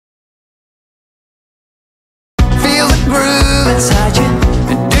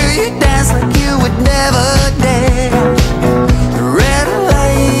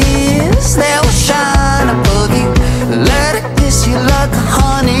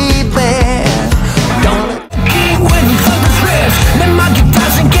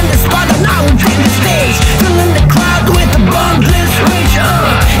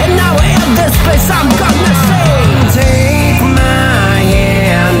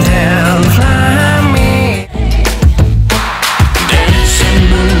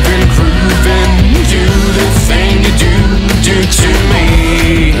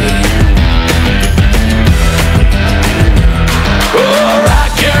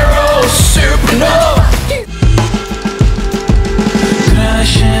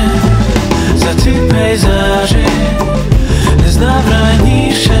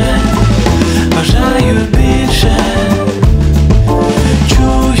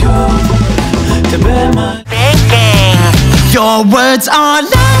Your words are la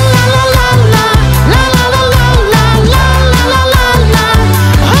la la la la, la la la la la, la la la la la.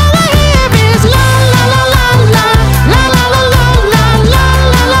 All I hear is la la la la la, la la la la la, la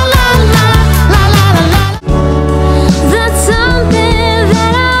la la la la, la la la la. That's something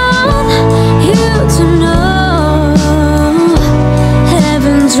that I want you to know.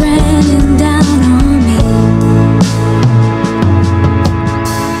 Heaven's raining down on me.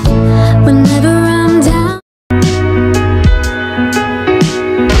 Whenever I'm down.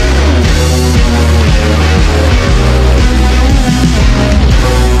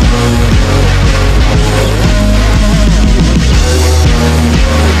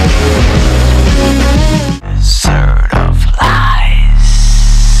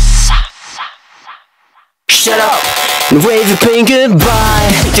 Shut up and wave your pink goodbye.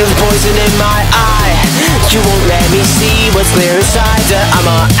 You're the poison in my eye. You won't let me see what's clear inside. I'm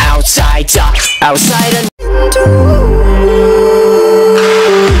an outsider, outsider.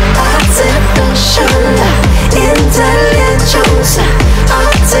 Artificial intelligence.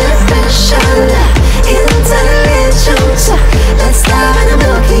 Artificial intelligence. Let's dive in the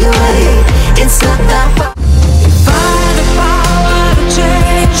Milky Way. It's not that far. Find the power to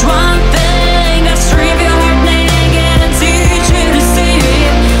change one thing. That's strip your heart naked and teach you to see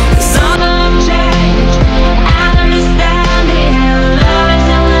it. The song of change and understanding. Love is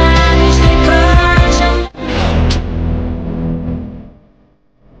a language that courage.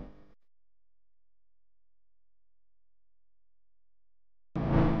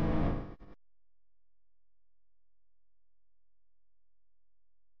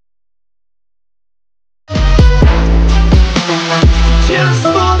 Just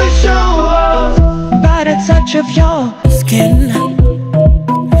for the show, by the touch of your skin,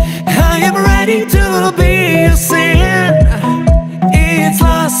 I am ready to be a sin.